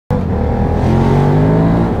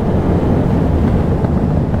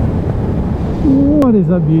is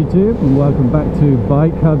up YouTube, and welcome back to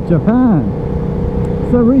BikeHub Japan.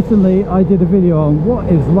 So recently I did a video on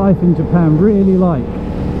what is life in Japan really like,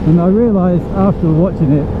 and I realised after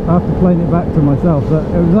watching it, after playing it back to myself, that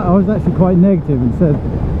I was actually quite negative and said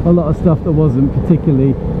a lot of stuff that wasn't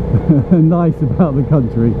particularly nice about the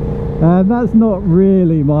country, and that's not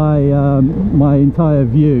really my entire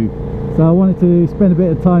view. So I wanted to spend a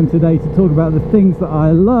bit of time today to talk about the things that I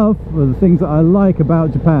love, or the things that I like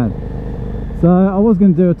about Japan. So I was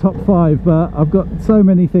going to do a top 5, but I've got so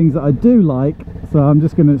many things that I do like, so I'm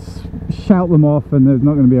just going to shout them off, and there's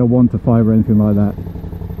not going to be a 1 to 5 or anything like that.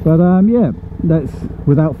 But yeah,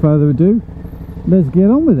 without further ado, let's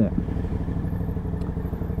get on with it.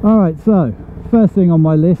 Alright, so first thing on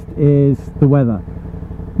my list is the weather.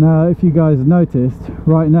 Now, if you guys have noticed,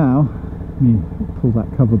 right now, let me pull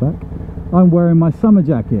that cover back, I'm wearing my summer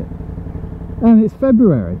jacket, and it's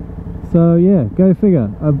February. So yeah, go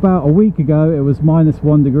figure. About a week ago it was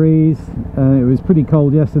 -1 degrees, and it was pretty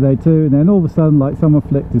cold yesterday too, and then all of a sudden, like someone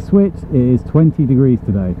flicked a switch, it is 20 degrees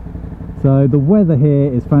today. So the weather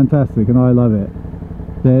here is fantastic, and I love it.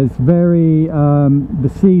 There's the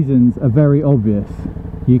seasons are very obvious.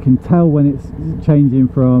 You can tell when it's changing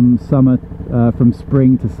from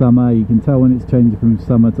spring to summer. You can tell when it's changing from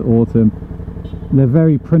summer to autumn. They're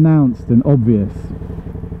very pronounced and obvious,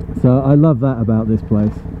 so I love that about this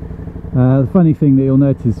place. The funny thing that you'll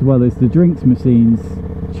notice as well is the drinks machines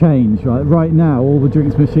change. Right now all the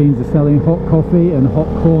drinks machines are selling hot coffee and hot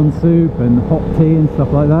corn soup and hot tea and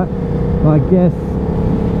stuff like that, but I guess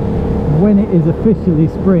when it is officially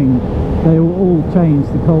spring they will all change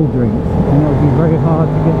to cold drinks, and it'll be very hard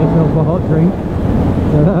to get yourself a hot drink.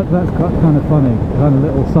 So that's kind of funny, kind of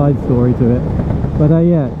little side story to it. But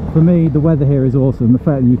yeah, for me the weather here is awesome. The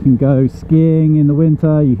fact that you can go skiing in the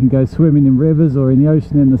winter, you can go swimming in rivers or in the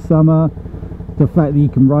ocean in the summer, the fact that you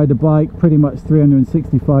can ride a bike pretty much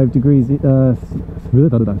 365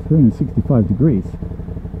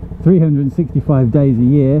 days a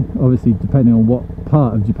year, obviously depending on what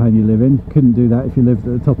part of Japan you live in. You couldn't do that if you lived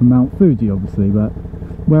at the top of Mount Fuji, obviously, but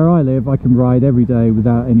where I live I can ride every day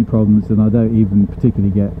without any problems, and I don't even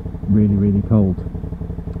particularly get really cold.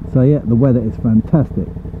 So yeah, the weather is fantastic.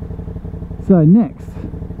 So next,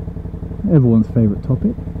 everyone's favourite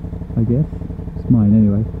topic, I guess, it's mine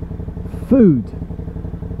anyway, food.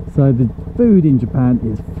 So the food in Japan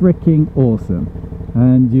is freaking awesome,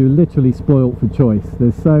 and you're literally spoilt for choice.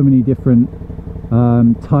 There's so many different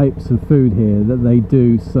types of food here that they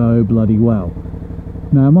do so bloody well.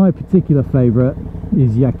 Now my particular favourite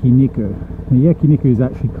is yakiniku. Now, yakiniku is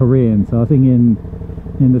actually Korean, so I think in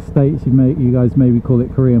the States you guys maybe call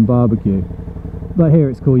it Korean barbecue, but here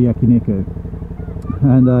it's called yakiniku,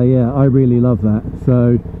 and yeah, I really love that.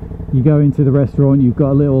 So you go into the restaurant, you've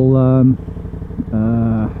got a little a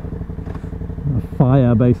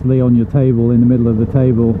fire basically on your table, in the middle of the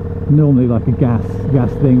table, normally like a gas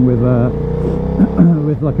thing with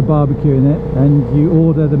with like a barbecue in it, and you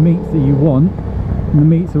order the meats that you want, and the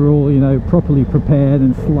meats are all, you know, properly prepared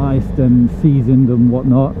and sliced and seasoned and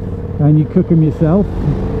whatnot, and you cook them yourself,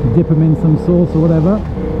 dip them in some sauce or whatever,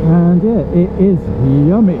 and yeah, it is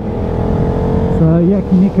yummy. So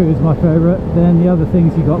yakiniku is my favourite. Then the other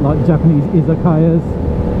things you got, like Japanese izakayas.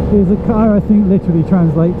 Izakaya, I think, literally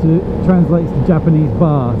translates to Japanese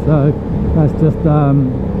bar, so that's just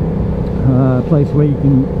a place where you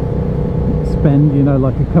can spend, you know,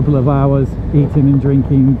 like a couple of hours eating and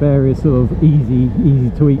drinking various sort of easy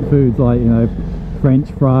to eat foods, like, you know,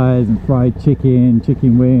 French fries and fried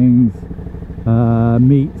chicken wings,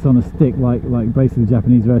 meats on a stick, like basically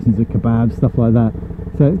Japanese versions of kebabs, stuff like that.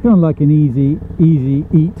 So it's kind of like an easy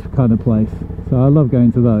eat kind of place, so I love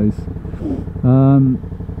going to those.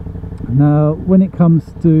 Now when it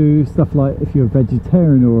comes to stuff like if you're a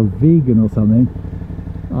vegetarian or a vegan or something,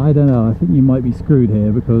 I don't know, I think you might be screwed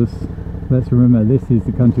here, because let's remember this is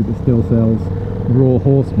the country that still sells raw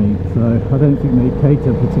horse meat, so I don't think they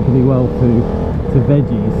cater particularly well to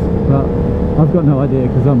veggies, but I've got no idea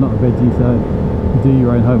because I'm not a veggie, so do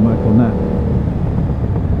your own homework on that.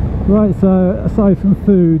 Right, so aside from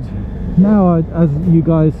food, now as you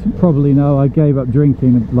guys probably know, I gave up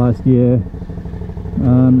drinking last year,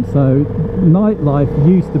 so nightlife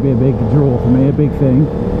used to be a big draw for me, a big thing,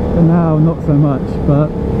 but now not so much. But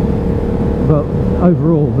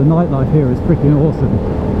overall the nightlife here is freaking awesome.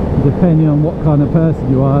 Depending on what kind of person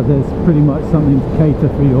you are, there's pretty much something to cater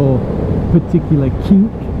for your particular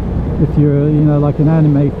kink. If you're, you know, like an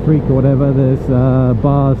anime freak or whatever, there's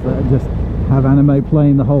bars that just have anime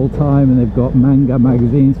playing the whole time, and they've got manga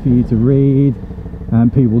magazines for you to read,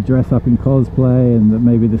 and people dress up in cosplay, and that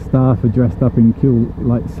maybe the staff are dressed up in cool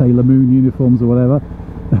like Sailor Moon uniforms or whatever.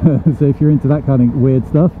 So if you're into that kind of weird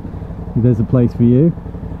stuff, there's a place for you.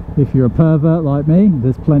 If you're a pervert like me,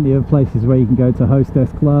 there's plenty of places where you can go to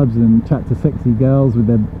hostess clubs and chat to sexy girls with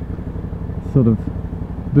their sort of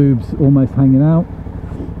boobs almost hanging out.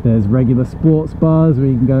 There's regular sports bars where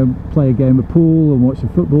you can go and play a game of pool and watch a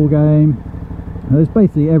football game. There's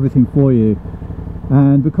basically everything for you.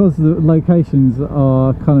 And because the locations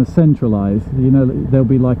are kind of centralized, you know, there'll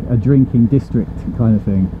be like a drinking district kind of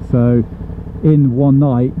thing. So in one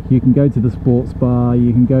night you can go to the sports bar,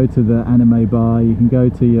 you can go to the anime bar, you can go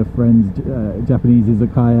to your friend's Japanese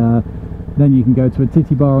izakaya, then you can go to a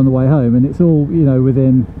titty bar on the way home, and it's all, you know,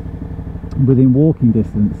 within walking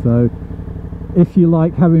distance. So if you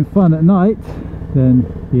like having fun at night, then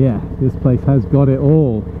yeah, this place has got it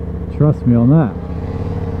all, trust me on that.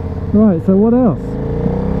 Right, so what else?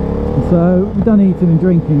 So we've done eating and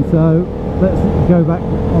drinking, so let's go back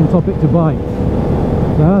on topic to bikes.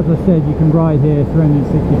 So as I said, you can ride here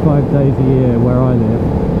 365 days a year where I live,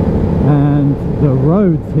 and the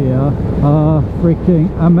roads here are freaking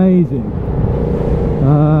amazing.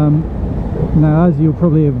 Now, as you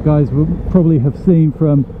guys will probably have seen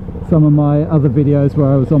from some of my other videos where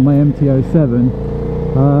I was on my MT-07,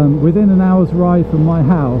 within an hour's ride from my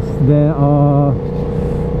house there are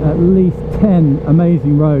at least 10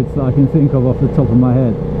 amazing roads that I can think of off the top of my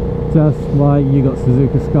head. Just like you got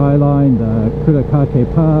Suzuki Skyline, the Kurakake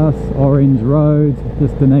Pass, Orange Road,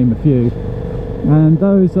 just to name a few. And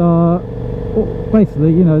those are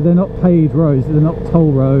basically, you know, they're not paved roads, they're not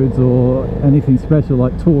toll roads or anything special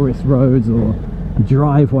like tourist roads or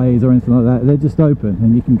driveways or anything like that. They're just open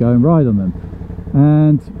and you can go and ride on them.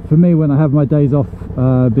 And for me, when I have my days off,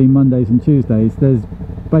 being Mondays and Tuesdays, there's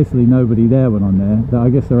basically nobody there when I'm there. I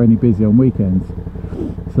guess they're only busy on weekends.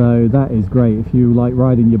 So that is great. If you like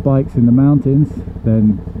riding your bikes in the mountains,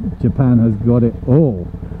 then Japan has got it all.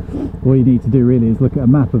 All you need to do really is look at a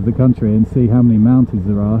map of the country and see how many mountains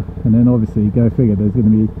there are, and then obviously go figure there's going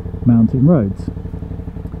to be mountain roads.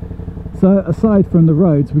 So aside from the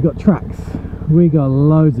roads, we got tracks. We got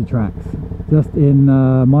loads of tracks. Just in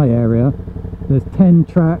my area, there's 10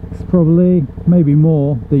 tracks probably, maybe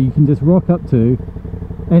more, that you can just rock up to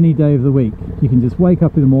any day of the week. You can just wake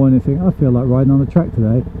up in the morning and think, I feel like riding on a track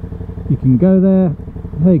today. You can go there.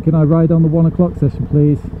 Hey, can I ride on the 1 o'clock session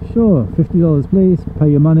please? Sure, $50 please, pay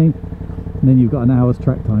your money, and then you've got an hour's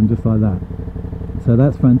track time just like that. So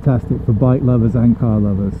that's fantastic for bike lovers and car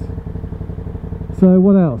lovers. So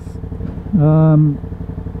what else?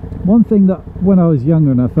 One thing that when I was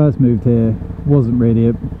younger and I first moved here wasn't really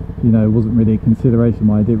a consideration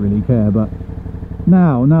why I didn't really care, but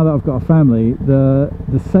now that I've got a family, the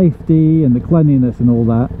safety and the cleanliness and all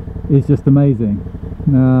that is just amazing.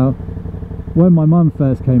 Now, when my mum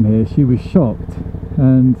first came here, she was shocked,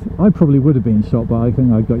 and I probably would have been shocked, but I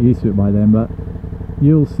think I got used to it by then. But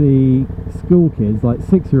you'll see school kids, like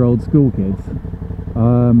 6-year-old school kids,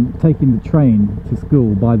 taking the train to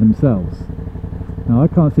school by themselves. Now, I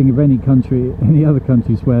can't think of any other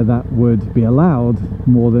countries where that would be allowed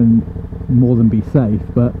more than be safe,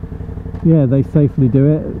 but yeah, they safely do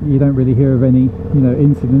it. You don't really hear of any,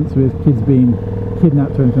 incidents with kids being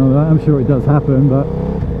kidnapped or anything like that. I'm sure it does happen, but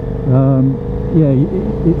yeah,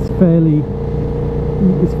 it's fairly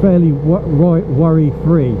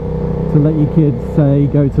worry-free to let your kids, say,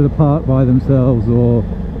 go to the park by themselves or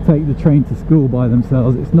take the train to school by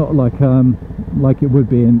themselves. It's not like it would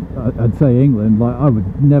be in, I'd say, England. Like, I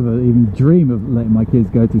would never even dream of letting my kids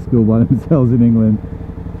go to school by themselves in England.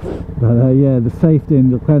 But yeah, the safety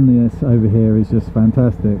and the cleanliness over here is just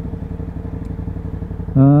fantastic.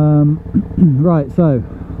 Right, so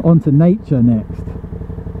on to nature next.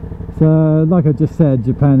 So like I just said,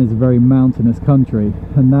 Japan is a very mountainous country,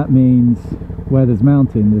 and that means where there's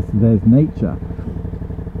mountain, there's nature.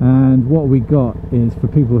 And what we got is, for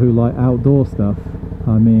people who like outdoor stuff,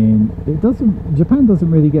 I mean, Japan doesn't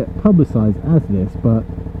really get publicized as this, but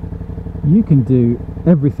you can do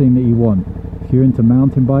everything that you want. If you're into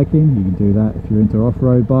mountain biking, you can do that. If you're into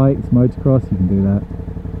off-road bikes, motocross, you can do that.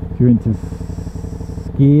 If you're into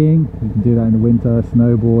skiing, you can do that in the winter.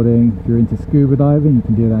 Snowboarding, if you're into scuba diving, you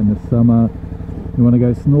can do that in the summer. You want to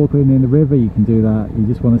go snorkeling in the river, you can do that. You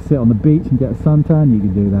just want to sit on the beach and get a suntan, you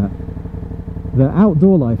can do that. The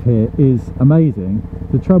outdoor life here is amazing.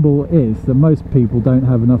 The trouble is that most people don't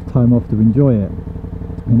have enough time off to enjoy it,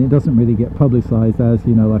 and it doesn't really get publicized as,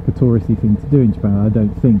 like a touristy thing to do in Japan, I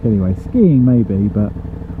don't think anyway. Skiing maybe, but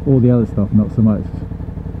all the other stuff not so much.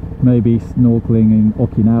 Maybe snorkeling in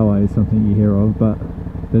Okinawa is something you hear of, but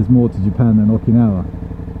there's more to Japan than Okinawa.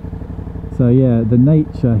 So yeah, the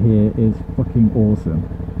nature here is fucking awesome,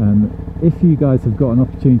 and if you guys have got an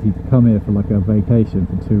opportunity to come here for like a vacation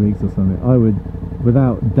for 2 weeks or something, I would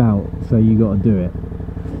without doubt say you got to do it,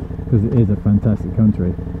 because it is a fantastic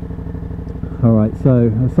country. Alright,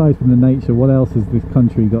 so aside from the nature, what else has this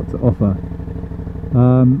country got to offer?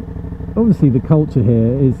 Obviously the culture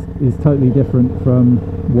here is totally different from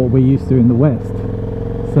what we're used to in the West,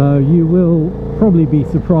 so you will probably be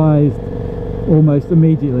surprised almost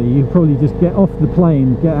immediately. You probably just get off the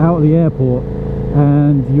plane, get out of the airport,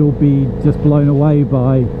 and you'll be just blown away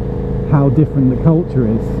by how different the culture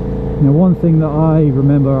is. Now, one thing that I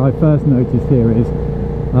remember I first noticed here is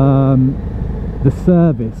the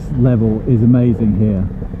service level is amazing here.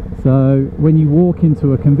 So when you walk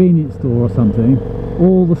into a convenience store or something,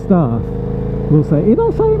 all the staff will say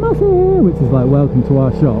 "Irashaimase," which is like "welcome to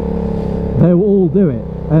our shop." They'll all do it,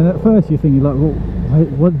 and at first you're thinking like, well,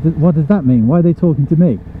 what does that mean? Why are they talking to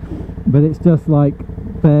me? But it's just like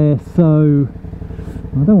they're so,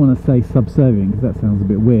 I don't want to say subservient because that sounds a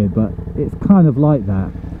bit weird, but it's kind of like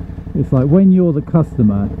that. It's like when you're the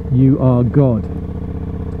customer, you are God,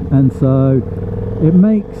 and so it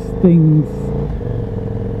makes things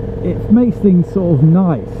sort of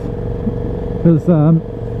nice. Because I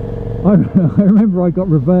remember I got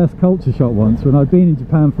reverse culture shock once when I'd been in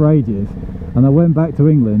Japan for ages, and I went back to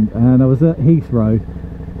England, and I was at Heathrow,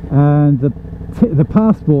 and the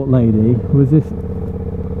passport lady was this,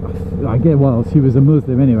 well, she was a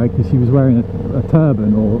Muslim anyway, because she was wearing a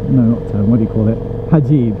turban, or no, not turban, what do you call it,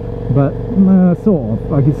 hijab, but sort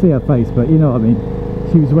of, I could see her face, but you know what I mean.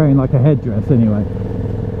 She was wearing like a headdress anyway,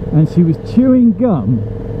 and she was chewing gum,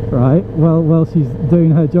 right, well she's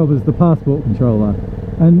doing her job as the passport controller,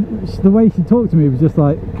 and the way she talked to me was just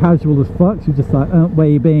like casual as fuck. She was just like, where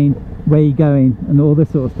you been, where you going, and all this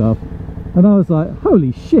sort of stuff. And I was like,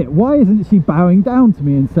 holy shit, why isn't she bowing down to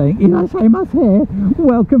me and saying "Irashaimase here,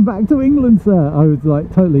 welcome back to England, sir"? I was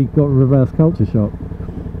like, totally got reverse culture shock.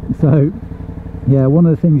 So yeah, one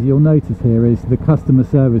of the things you'll notice here is the customer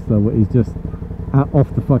service level is just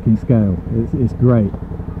off the fucking scale. It's great.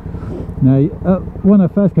 Now, when I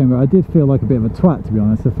first came here, I did feel like a bit of a twat, to be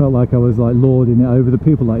honest. I felt like I was like lording it over the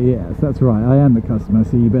people, like, yes, that's right, I am the customer,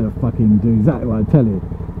 so you better fucking do exactly what I tell you.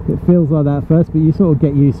 It feels like that at first, but you sort of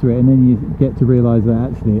get used to it, and then you get to realise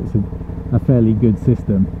that actually it's a fairly good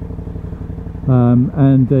system.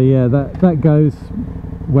 Yeah, that goes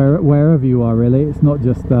wherever you are, really. It's not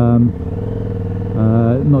just in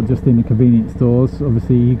the convenience stores.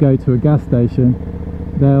 Obviously, you go to a gas station,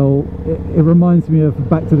 it reminds me of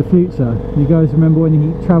Back to the Future. You guys remember when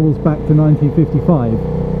he travels back to 1955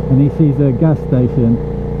 and he sees a gas station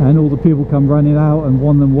and all the people come running out, and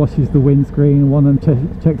one of them washes the windscreen, one of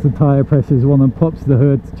them checks the tyre pressures, one of them pops the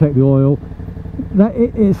hood to check the oil.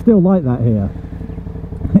 It's still like that here.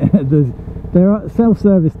 There are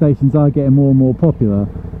self-service stations are getting more and more popular,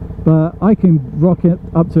 but I can rock it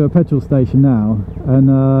up to a petrol station now, and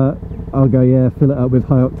I'll go, yeah, fill it up with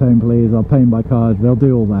high octane please, I'll pay by card, they'll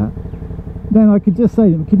do all that. Then I could just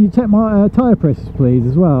say to them, can you check my tyre pressures please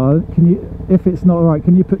as well? Can you, if it's not right,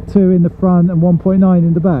 can you put 2 in the front and 1.9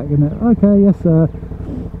 in the back? And they're, okay, yes sir.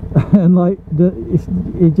 And like,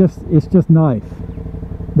 it's just nice.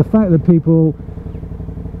 The fact that people,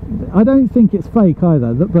 I don't think it's fake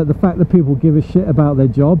either, but the fact that people give a shit about their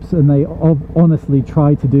jobs and they honestly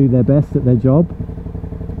try to do their best at their job,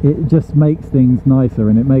 it just makes things nicer,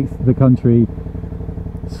 and it makes the country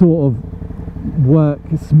sort of work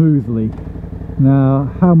smoothly. Now,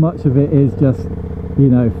 how much of it is just, you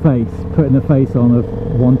know, putting a face on of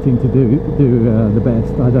wanting to do the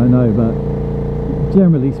best, I don't know, but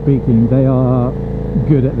generally speaking, they are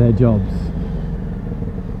good at their jobs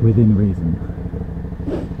within reason.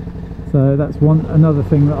 So that's another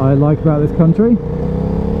thing that I like about this country.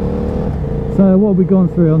 So what have we gone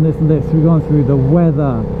through on this list? We've gone through the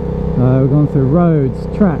weather, we've gone through roads,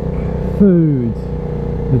 track, food,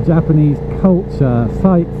 the Japanese culture,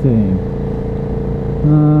 sightseeing.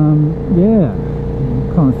 Yeah,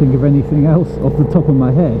 can't think of anything else off the top of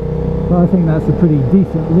my head, but I think that's a pretty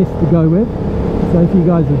decent list to go with. So if you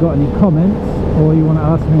guys have got any comments, or you want to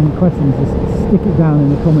ask me any questions, just stick it down in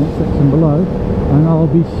the comment section below, and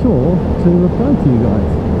I'll be sure to reply to you guys.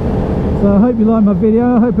 So I hope you liked my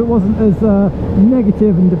video. I hope it wasn't as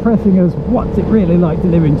negative and depressing as what's it really like to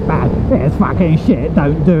live in Japan. It's fucking shit,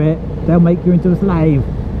 don't do it, they'll make you into a slave,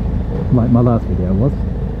 like my last video was.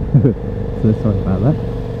 So sorry about that.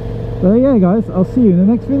 But yeah guys, I'll see you in the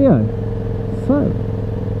next video. So,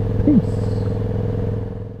 peace.